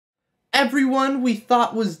everyone we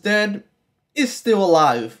thought was dead is still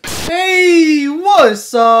alive. Hey,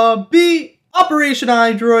 what's up, B? Operation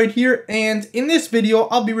iDroid here, and in this video,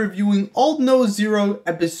 I'll be reviewing Aldnoa.Zero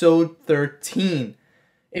episode 13.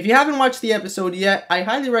 If you haven't watched the episode yet, I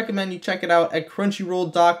highly recommend you check it out at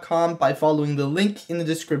crunchyroll.com by following the link in the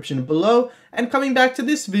description below and coming back to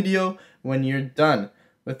this video when you're done.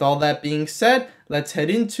 With all that being said, let's head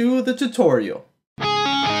into the tutorial.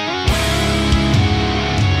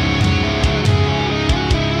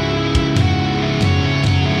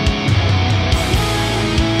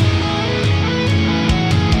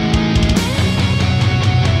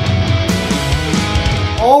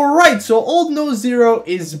 Alright, so Aldnoa.Zero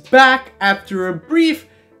is back after a brief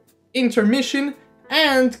intermission,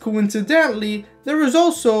 and coincidentally, there was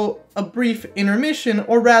also a brief intermission,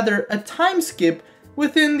 or rather a time skip,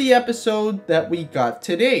 within the episode that we got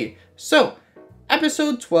today. So,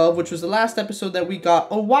 episode 12, which was the last episode that we got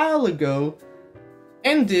a while ago,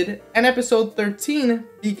 ended, and episode 13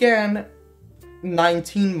 began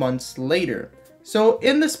 19 months later. So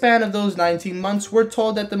in the span of those 19 months, we're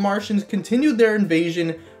told that the Martians continued their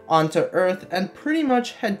invasion onto Earth and pretty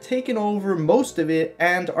much had taken over most of it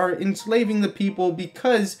and are enslaving the people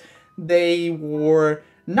because they were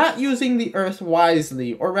not using the Earth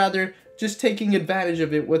wisely, or rather just taking advantage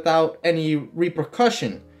of it without any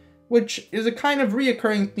repercussion, which is a kind of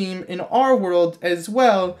reoccurring theme in our world as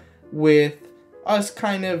well, with us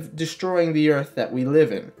kind of destroying the Earth that we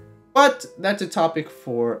live in. But that's a topic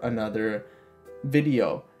for another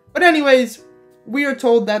video. But anyways, we are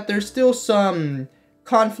told that there's still some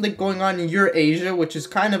conflict going on in Eurasia, which is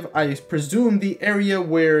kind of, I presume, the area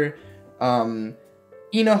where Inoho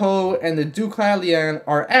and the Deucalion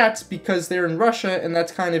are at, because they're in Russia and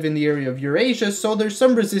that's kind of in the area of Eurasia, so there's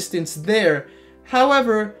some resistance there.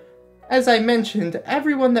 However, as I mentioned,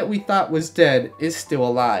 everyone that we thought was dead is still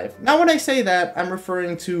alive. Now when I say that, I'm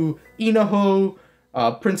referring to Inoho,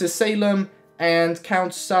 Princess Salem, and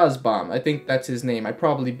Count Sazbam. I think that's his name. I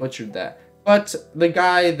probably butchered that. But the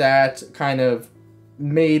guy that kind of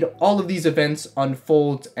made all of these events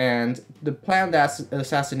unfold and the planned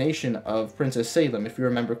assassination of Princess Salem, if you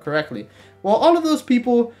remember correctly. Well, all of those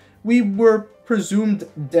people, we were presumed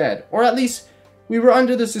dead. Or at least, we were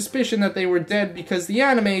under the suspicion that they were dead because the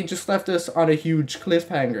anime just left us on a huge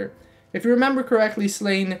cliffhanger. If you remember correctly,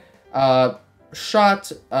 Slain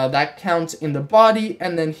shot that Count in the body,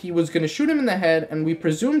 and then he was going to shoot him in the head, and we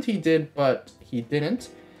presumed he did, but he didn't.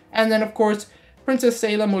 And then, of course, Princess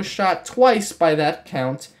Salem was shot twice by that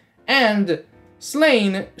Count, and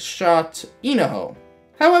Slain shot Inoho.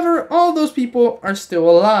 However, all those people are still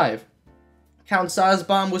alive. Count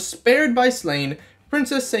Sazbam was spared by Slain.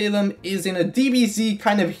 Princess Salem is in a DBZ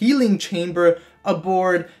kind of healing chamber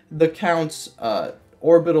aboard the Count's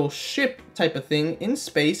orbital ship type of thing in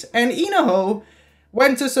space, and Inoho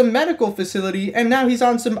went to some medical facility and now he's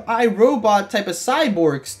on some iRobot type of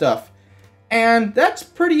cyborg stuff, and that's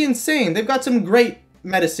pretty insane. They've got some great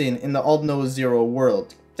medicine in the Aldnoa.Zero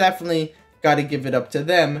world. Definitely gotta give it up to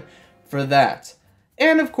them for that.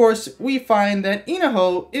 And of course we find that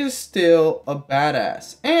Inoho is still a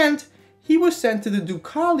badass, and he was sent to the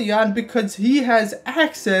Deucalion because he has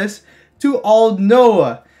access to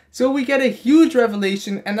Aldnoa. So we get a huge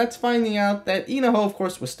revelation, and that's finding out that Inoho, of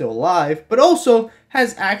course, was still alive, but also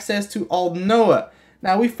has access to Aldnoa.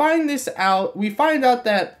 Now, we find out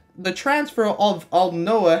that the transfer of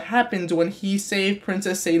Aldnoa happened when he saved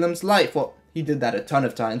Princess Salem's life. Well, he did that a ton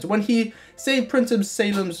of times. When he saved Princess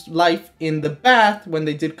Salem's life in the bath, when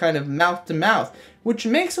they did kind of mouth-to-mouth, which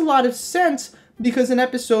makes a lot of sense, because in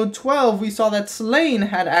episode 12, we saw that Slain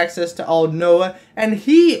had access to Aldnoa, and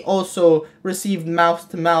he also received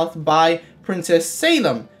mouth-to-mouth by Princess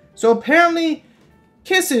Salem. So apparently,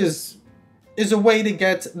 kisses is a way to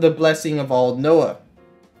get the blessing of Aldnoa.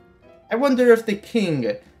 I wonder if the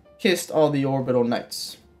king kissed all the orbital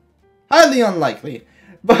knights. Highly unlikely,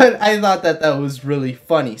 but I thought that that was really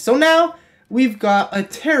funny. So now, we've got a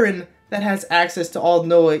Terran that has access to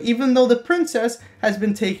Aldnoa, even though the princess has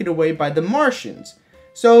been taken away by the Martians.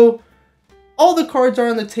 So, all the cards are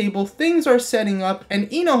on the table, things are setting up, and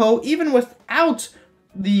Inoho, even without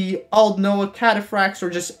the Aldnoa cataphracts or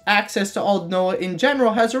just access to Aldnoa in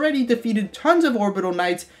general, has already defeated tons of orbital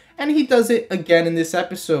knights, and he does it again in this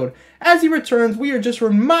episode. As he returns, we are just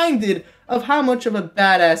reminded of how much of a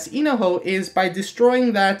badass Inoho is by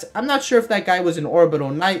destroying that. I'm not sure if that guy was an orbital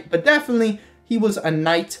knight, but definitely he was a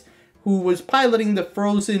knight who was piloting the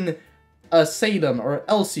frozen Sadum, or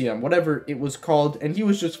Elysium, whatever it was called, and he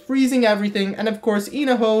was just freezing everything, and of course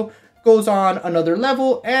Inoho goes on another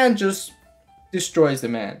level and just destroys the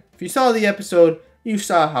man. If you saw the episode, you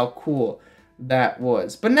saw how cool that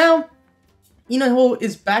was. But now, Inaho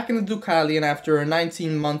is back in the Deucalion after a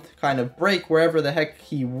 19-month kind of break wherever the heck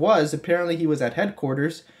he was. Apparently he was at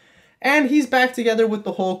headquarters. And he's back together with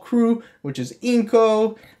the whole crew, which is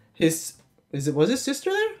Inko, was his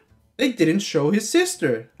sister there? They didn't show his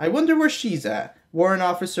sister. I wonder where she's at. Warrant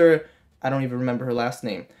Officer, I don't even remember her last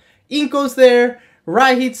name. Inko's there,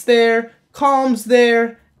 Raihit's there, Calm's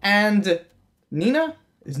there, and Nina?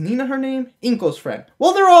 Is Nina her name? Inko's friend.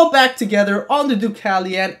 Well, they're all back together on the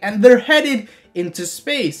Deucalion, and they're headed into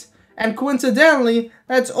space. And coincidentally,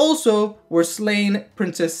 that's also where slain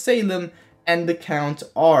Princess Salem and the Count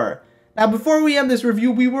are. Now, before we end this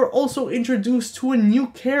review, we were also introduced to a new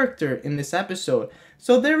character in this episode.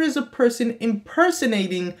 So there is a person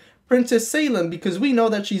impersonating Princess Salem, because we know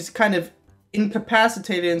that she's kind of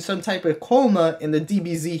incapacitated in some type of coma in the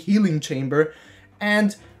DBZ healing chamber.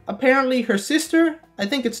 And apparently her sister, I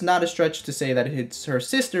think it's not a stretch to say that it's her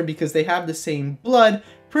sister because they have the same blood,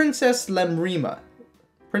 Princess Lemrina.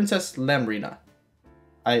 Princess Lemrina.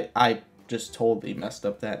 I just totally messed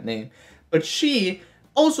up that name. But she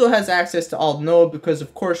also has access to Aldnoa because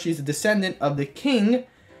of course she's a descendant of the king,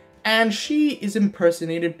 and she is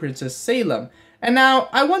impersonated Princess Salem. And now,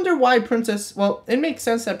 I wonder why well, it makes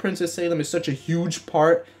sense that Princess Salem is such a huge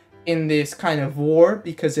part in this kind of war,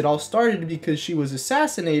 because it all started because she was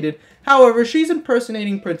assassinated. However, she's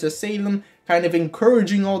impersonating Princess Salem, kind of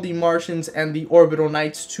encouraging all the Martians and the Orbital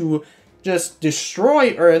Knights to just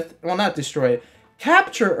destroy Earth, well, not destroy it,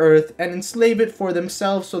 capture Earth and enslave it for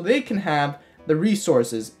themselves so they can have the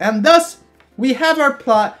resources. And thus, we have our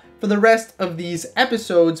plot for the rest of these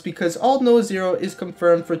episodes, because Aldnoa.Zero is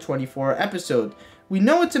confirmed for 24 episodes. We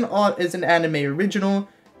know it's an anime original,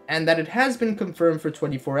 and that it has been confirmed for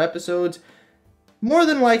 24 episodes. More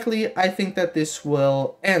than likely, I think that this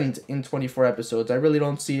will end in 24 episodes. I really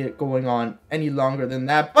don't see it going on any longer than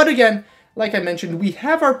that. But again, like I mentioned, we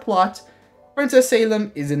have our plot. Princess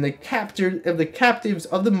Salem is in the captives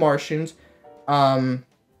of the Martians.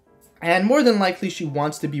 And more than likely, she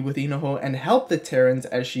wants to be with Inaho and help the Terrans,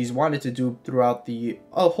 as she's wanted to do throughout the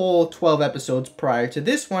whole 12 episodes prior to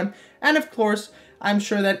this one. And of course, I'm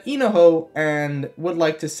sure that Inaho would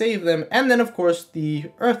like to save them. And then, of course,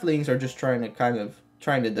 the Earthlings are just trying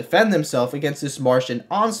to defend themselves against this Martian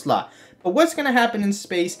onslaught. But what's going to happen in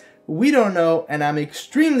space, we don't know. And I'm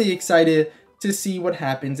extremely excited to see what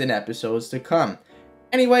happens in episodes to come.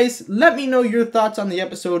 Anyways, let me know your thoughts on the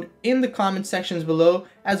episode in the comment sections below,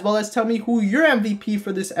 as well as tell me who your MVP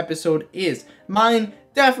for this episode is. Mine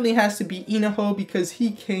definitely has to be Inaho, because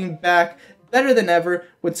he came back better than ever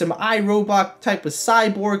with some iRobot type of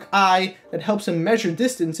cyborg eye that helps him measure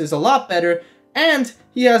distances a lot better, and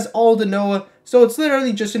he has Aldnoa, so it's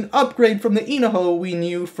literally just an upgrade from the Inaho we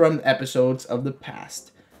knew from episodes of the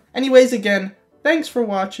past. Anyways, again, thanks for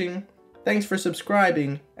watching. Thanks for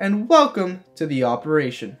subscribing, and welcome to the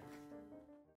operation.